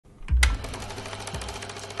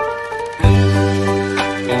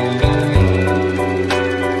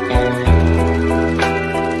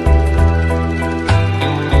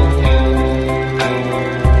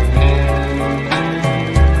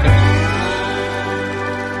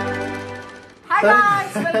Hi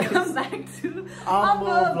guys, welcome back to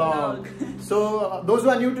our vlog. So those who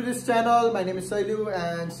are new to this channel, my name is Sailu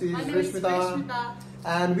and she is Rishmita.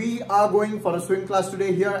 And we are going for a swim class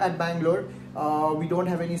today here at Bangalore. We don't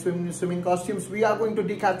have any swimming costumes. We are going to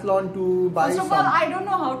Decathlon to buy First of all, I don't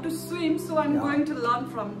know how to swim, so I'm going to learn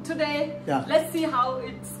from today. Let's see how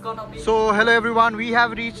it's gonna be. So hello everyone, we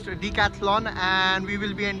have reached Decathlon and we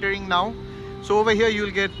will be entering now. So over here you'll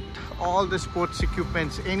get all the sports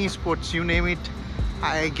equipments, any sports, you name it,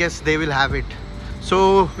 I guess they will have it.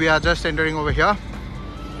 So we are just entering over here.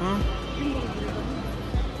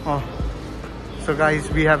 So guys,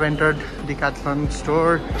 we have entered Decathlon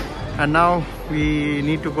store and now we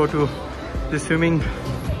need to go to the swimming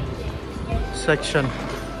section.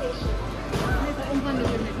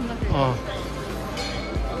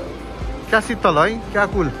 Kya sital hai? Kya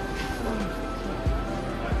cool.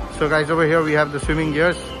 So guys, over here we have the swimming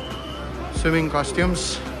gears, swimming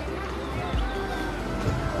costumes.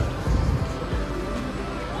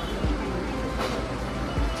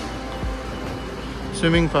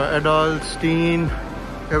 Swimming for adults, teen,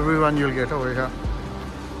 everyone you'll get over here.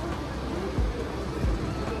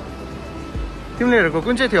 तिमीले हेरेको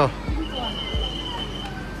कुन चाहिँ थियो?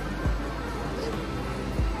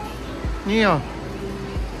 नि हो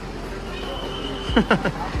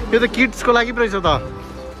यो त kids को लागि पो रहेछ त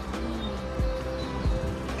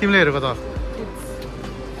तिमीले हेरेको त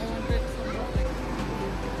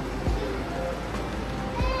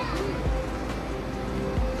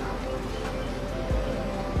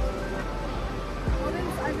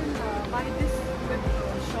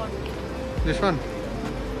this one.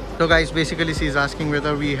 So guys, basically she is asking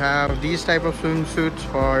whether we have these type of swimsuits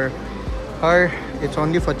for her. It's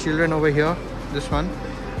only for children over here, this one.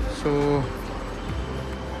 So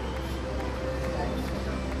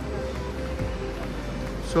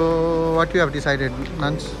what you have decided,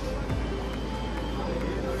 Nance?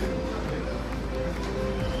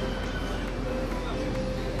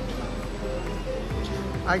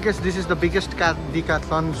 I guess this is the biggest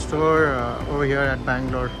Decathlon store over here at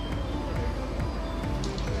Bangalore.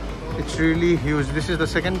 It's really huge. This is the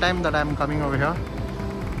second time that I'm coming over here.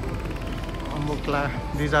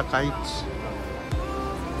 These are kites.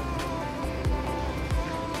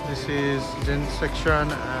 This is gents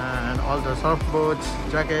section and all the surfboards,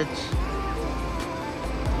 jackets,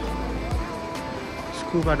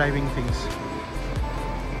 scuba diving things.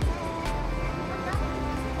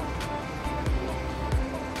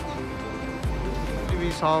 We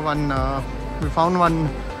found one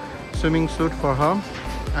swimming suit for her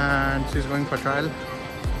and she's going for trial.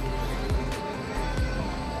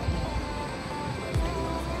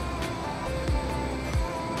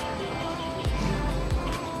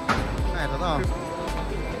 I don't know.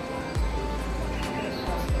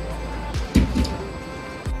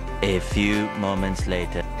 A few moments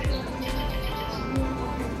later.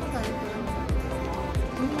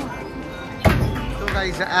 So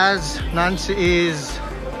guys, as Nancy is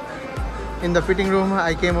in the fitting room,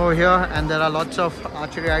 I came over here and there are lots of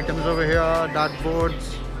archery items over here, dart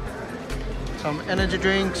boards, some energy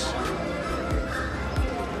drinks,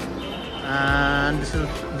 and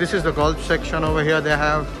this is the golf section over here. They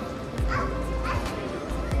have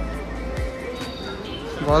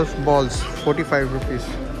golf balls, 45 rupees.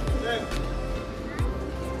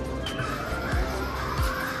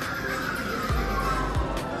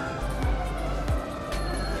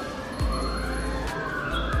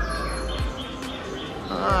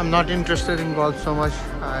 I'm not interested in golf so much.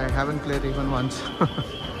 I haven't played even once.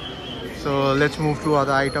 So let's move to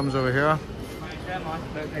other items over here.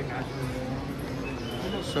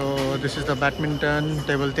 So this is the badminton,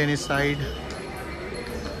 table tennis side.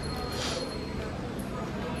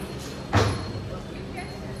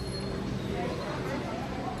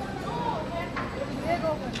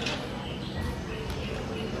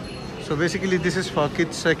 So basically this is for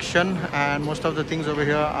kids section and most of the things over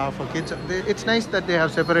here are for kids. It's nice that they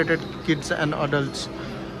have separated kids and adults.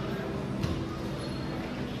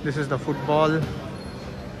 This is the football.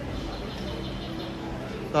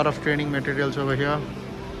 Lot of training materials over here.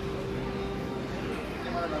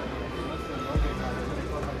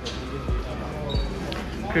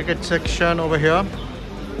 Cricket section over here.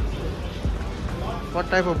 What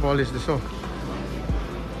type of ball is this? Oh,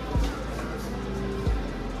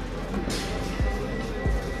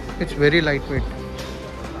 it's very lightweight.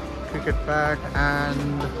 Cricket bat,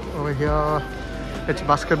 and over here it's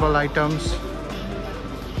basketball items.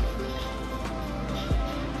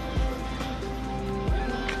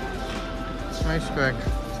 Nice bag,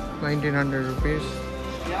 1900 rupees.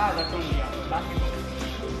 Yeah, that one, yeah. Basketball.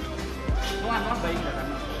 No, I'm not buying that.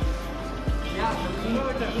 Yeah, the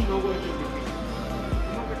logo it will be.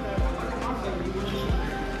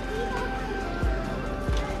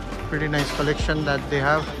 pretty nice collection that they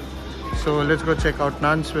have. So let's go check out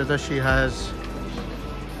Nan's whether she has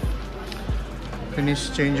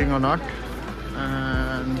finished changing or not.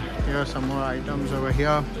 And here are some more items over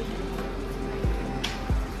here.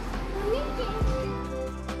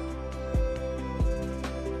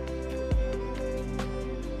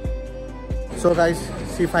 So guys,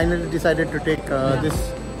 she finally decided to take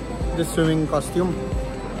this swimming costume,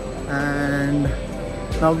 and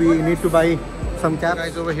now we need to buy some caps.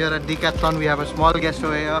 Guys, over here at Decathlon we have a small guest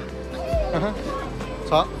over here.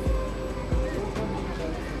 So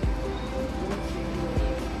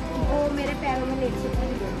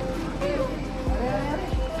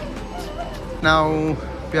now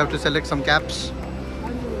we have to select some caps.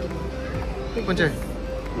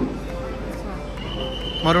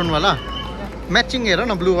 Maroon wala? Matching here,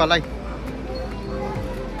 no blue wala.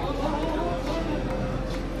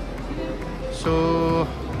 So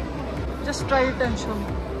Just try it and show me.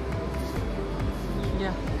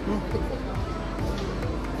 Yeah.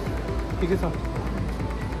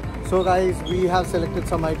 So guys, we have selected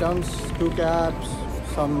some items, 2 caps,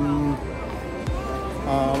 some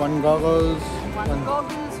one goggles, One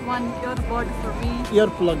goggles, one earbud for me.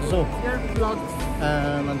 earplugs, Earplugs.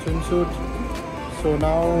 and one swimsuit. So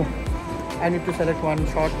now I need to select one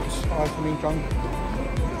shorts or swimming trunk.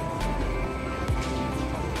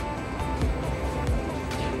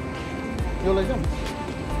 You like them?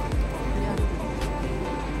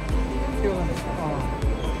 Yeah.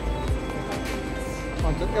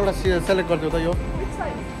 Select Which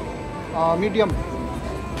size? medium.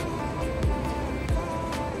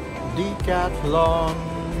 Decathlon.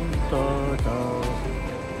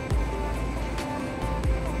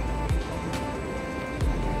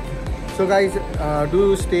 So guys,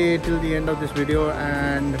 do stay till the end of this video,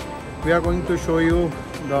 and we are going to show you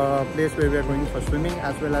the place where we are going for swimming,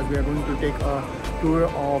 as well as we are going to take a tour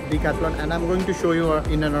of Decathlon, and I'm going to show you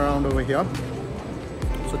in and around over here.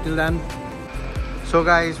 So till then. So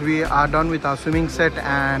guys, we are done with our swimming set,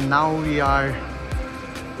 and now we are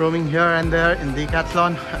roaming here and there in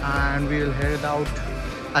Decathlon, and we will head out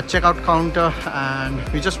at checkout counter, and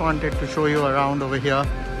we just wanted to show you around over here.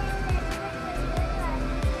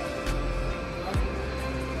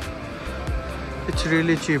 It's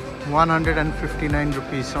really cheap, 159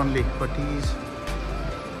 rupees only for tees.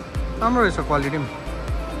 Number is a quality.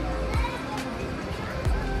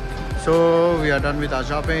 So we are done with our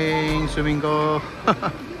shopping, swimming go.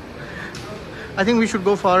 I think we should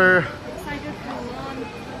go for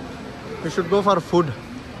food.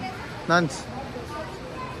 Nance.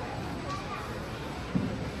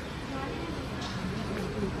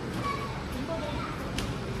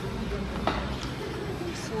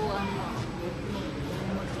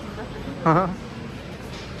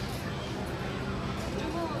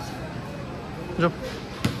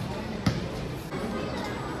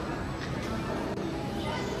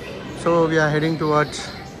 So we are heading towards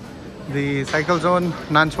the cycle zone.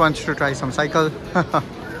 Nance wants to try some cycle.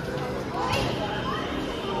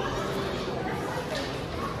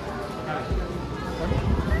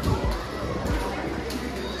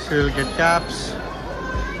 So you'll get caps,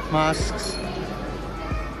 masks,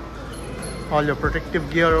 all your protective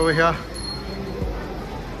gear over here.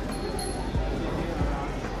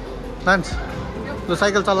 Nance, the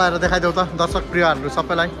cycle चलाएर देखाइदेऊ त दर्शक प्रियहरु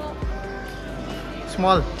सबैलाई.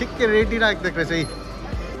 Small, ठिक्कै ready राख्दै रहेछ.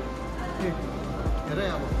 हेरै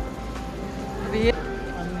अब.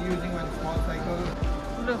 I'm using one small cycle.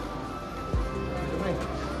 Look.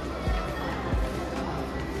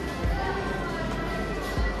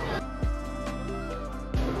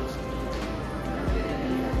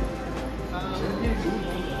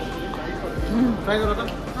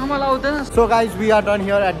 So guys, we are done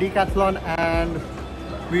here at Decathlon, and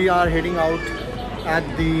we are heading out at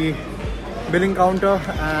the billing counter,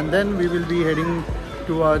 and then we will be heading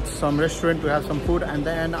towards some restaurant to have some food, and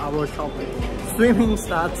then our shopping. Swimming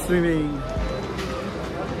starts swimming.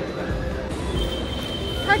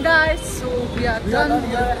 Hi guys, so we are done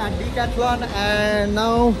here at Decathlon, and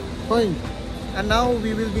now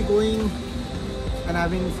we will be going and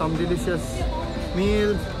having some delicious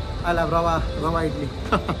meals. I love rava idli.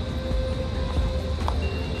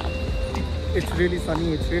 It's really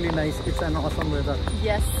sunny, it's really nice, it's an awesome weather.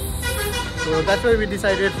 Yes. So that's why we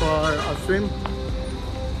decided for a swim.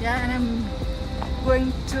 Yeah, and I'm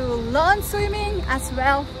going to learn swimming as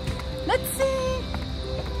well. Let's see.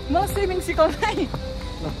 No swimming sikolai.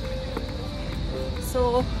 No.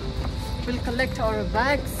 So we'll collect our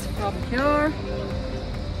bags from here.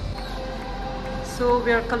 So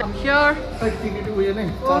we are collecting here.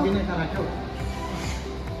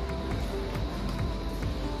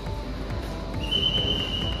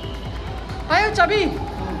 Ayo, Chabi.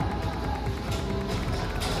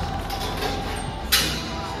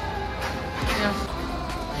 Yeah.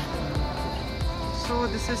 So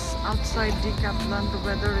this is outside Decathlon. The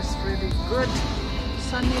weather is really good.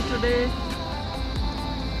 Sunny today.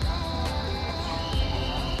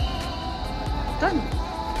 Done.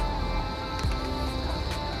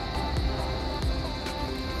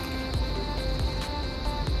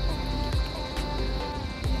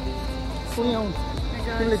 So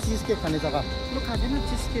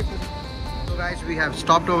guys, we have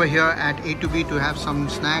stopped over here at A2B to have some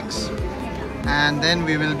snacks, and then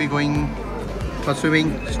we will be going for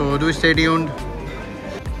swimming. So do stay tuned.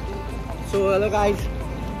 So hello guys,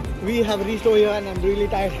 we have reached over here and I'm really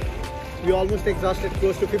tired. We almost exhausted,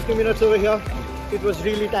 close to 50 minutes over here. It was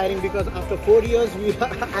really tiring because after 4 years,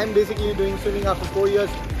 I'm basically doing swimming after 4 years,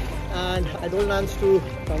 and I told Nance to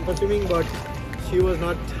come for swimming, but she was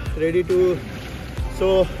not ready to.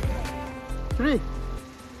 So 3.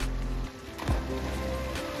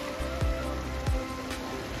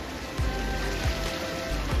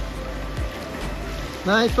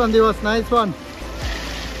 Nice one, Divas, nice one.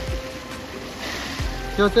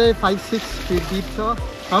 You say 5-6 feet deep, so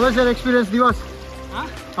how was your experience, Divas? Huh?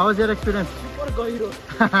 How was your experience? Super goiro.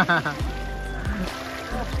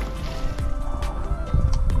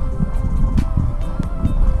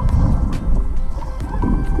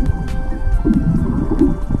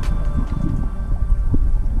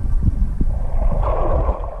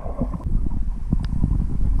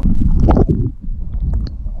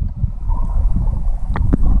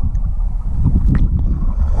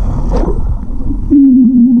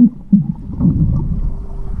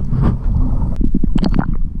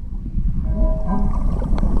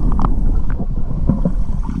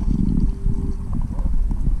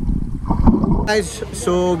 Guys,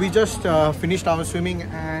 so we just finished our swimming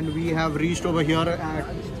and we have reached over here at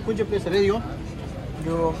which place are you?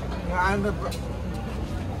 And the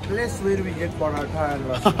place where we get paratha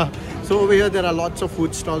and So over here there are lots of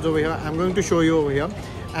food stalls over here. I'm going to show you over here.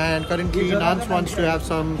 And currently Nance wants to have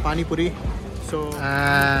some pani puri. So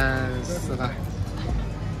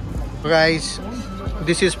guys,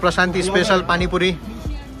 this is Prashanti special pani puri.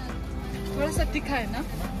 थोड़ा सा तीखा है ना?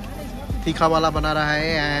 तीखा वाला बना रहा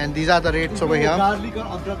है, and these are the rates over here.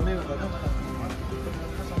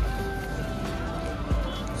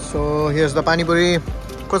 So here's the pani puri.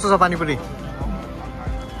 Kosta sa pani puri?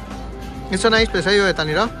 It's a nice place,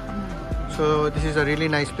 Tanira. So this is a really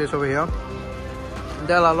nice place over here.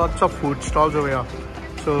 There are lots of food stalls over here.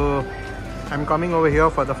 So I'm coming over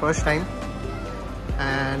here for the first time,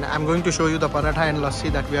 and I'm going to show you the paratha and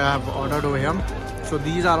lassi that we have ordered over here. So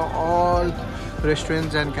these are all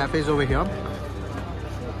restaurants and cafes over here.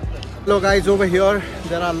 Hello guys, over here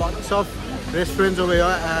there are lots of restaurants over here,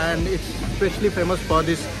 and it's especially famous for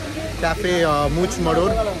this cafe Mooch Mador.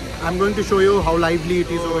 I'm going to show you how lively it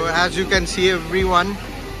is. So as you can see everyone,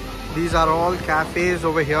 these are all cafes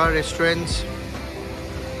over here, restaurants,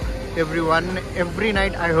 everyone. Every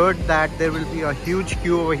night I heard that there will be a huge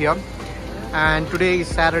queue over here, and today is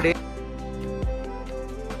Saturday.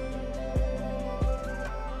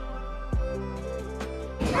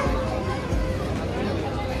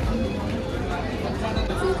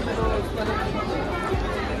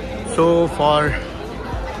 So for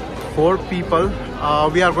 4 people,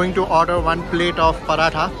 we are going to order 1 plate of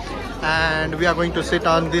paratha, and we are going to sit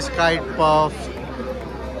on this type of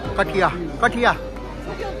katia.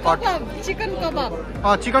 Kebab, chicken kebab.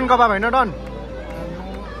 Oh, chicken kebab, not done.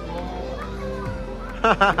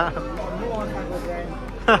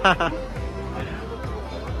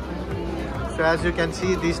 So as you can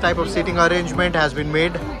see, this type of seating arrangement has been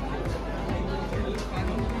made.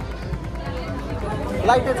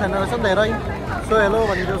 Light is on some there. So hello,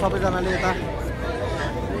 what is your shopping channel?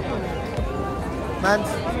 Man,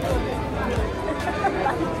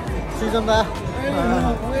 season da.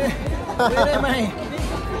 Where am I?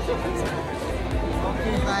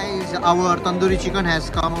 Guys, our tandoori chicken has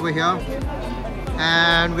come over here,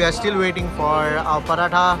 and we are still waiting for our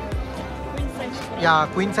paratha. Yeah,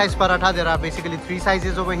 queen size paratha. There are basically 3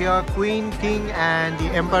 sizes over here: queen, king, and the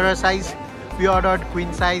emperor size. We ordered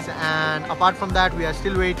queen size, and apart from that we are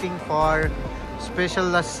still waiting for special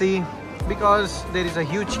lassi because there is a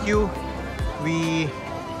huge queue. We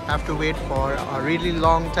have to wait for a really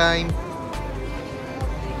long time.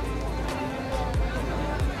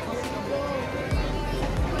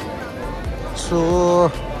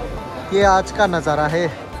 So ये आज का नज़ारा है.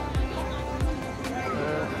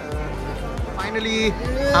 Finally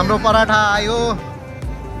हाम्रो पराठा आयो.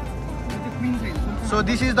 So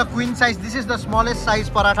this is the queen size. This is the smallest size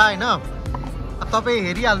paratha, है ना? अब तपाईं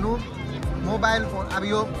हेरिहाल्नु मोबाइल फोन अब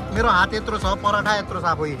यो मेरो हात यत्रो छ पराठा यत्रो छ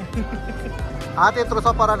अब हात यत्रो छ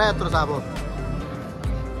पराठा यत्रो छ अब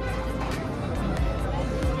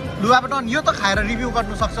लु अब डन यो त खाएर रिभ्यू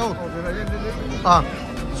गर्नु सक्छौ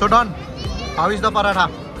so done how is the paratha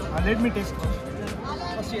let me test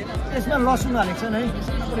यसमा लसुन हालेको छ है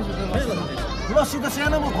लस्सी त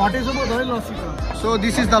सानोमा घटेछ म धै लस्सी त So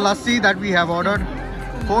this is the lassi that we have ordered.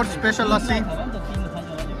 4 special lassi.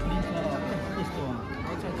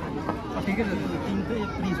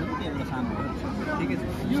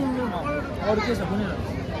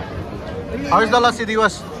 How is the lassi,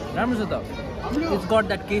 Divas? It's got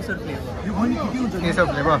that kesar flavor. Kesar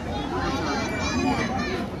flavor.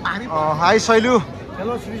 Hi Sailu.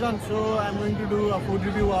 Hello Srijan, so I'm going to do a food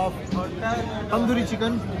review of tandoori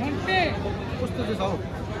chicken.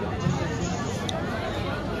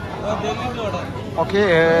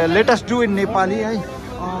 Okay, let us do in Nepali.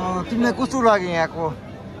 तिमीलाई कस्तो लाग्यो यहाँको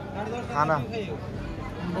खाना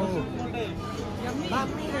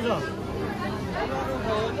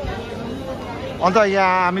अन्त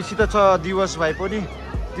यहाँ हामीसित छ दिवस भाइ पनि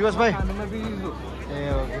दिवस भाइ ए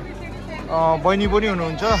बहिनी पनि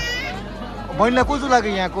हुनुहुन्छ बहिनीलाई कस्तो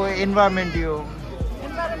लाग्यो यहाँको इन्भाइरोमेन्ट यो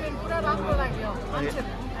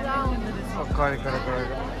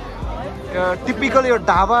टिपिकल यो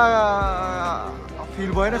ढाबा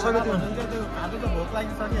फिल भएन सबै त्यो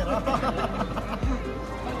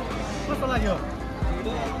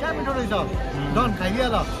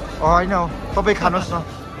होइन तपाईँ खानुहोस् न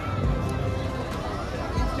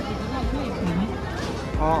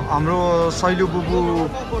हाम्रो सैलु बुबु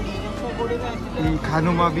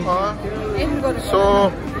खानुमा so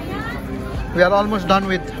we are almost done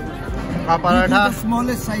with our paratha. The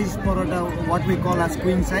smallest size paratha, what we call as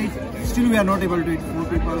queen size. Still we are not able to eat 4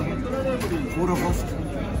 people, 4 of us.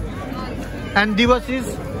 And Divas is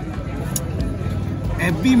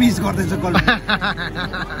heavy miss गर्दैछ कल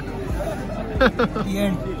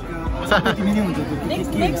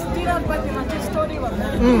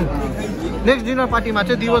next dinner पार्टीमा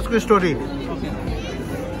चाहिँ दिवसको story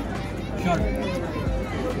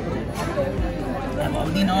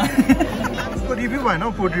review भएन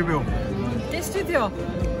food review tasty थियो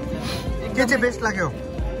के चाहिँ best लाग्यो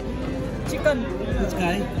चिकन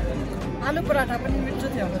आलु पराठा पनि मिठो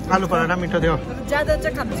थियो आलु पराठा मिठो थियो ज्यादा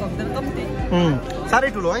चाहिँ खानु सक्दैन कम्ती साह्रै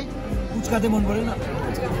ठुलो है पुच्का चाहिँ मन परेन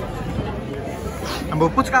अब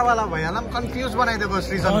पुच्कावाला भैयालाई पनि कन्फ्युज बनाइदिएको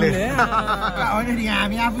सृजनले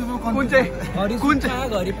हामी आफू कुन चाहिँ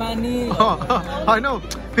घरि पानी होइन हौ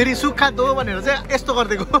फेरि सुक्खा दो भनेर चाहिँ यस्तो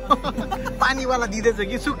गरिदिएको पानीवाला दिँदैछ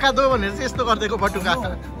कि सुक्खा दो भनेर चाहिँ यस्तो गरिदिएको बटुका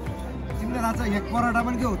तिमीले थाहा छ यहाँ पराठा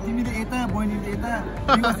पनि के हो तिमीले यता बहिनीले यता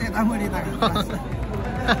यता मैले यता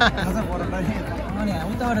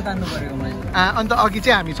अन्त अघि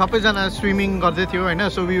चाहिँ हामी सबैजना स्विमिङ गर्दै थियौँ होइन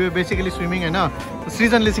सो वी बेसिकली स्विमिङ होइन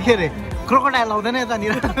सृजनले चाहिँ के अरे क्रोकोडाइल आउँदैन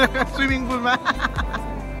यतानिर स्विमिङ पुलमा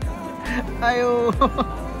आयो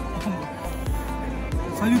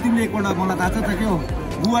सही तिमीले एकपल्ट मलाई थाहा छ त के हो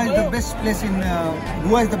Goa is the best place in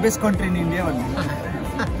Goa is the best country in India भन्ने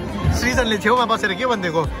सृजनले छेउमा बसेर के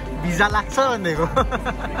भनिदिएको भिजा लाग्छ भनिदिएको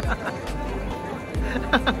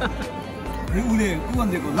उसले के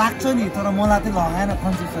भनिदिएको लाग्छ नि तर मलाई चाहिँ लगाएन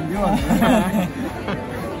कन्सेसन दियो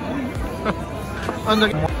अन्त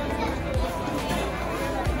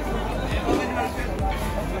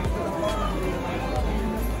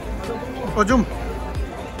जाउँ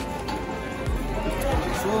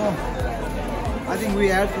So I think we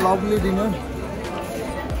had lovely dinner.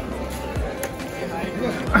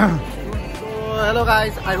 So hello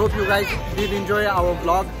guys, I hope you guys did enjoy our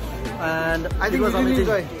vlog and I think was we did amazing.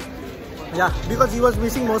 enjoy. Yeah, because he was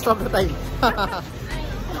missing most of the time.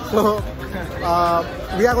 So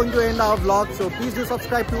we are going to end our vlog, so please do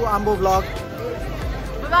subscribe to Ambo Vlog.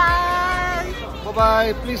 Bye Bye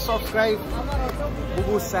bye, please subscribe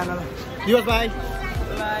Bubu's channel. Yours bye.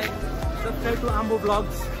 Bye. Subscribe to Ambo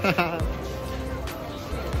Vlogs.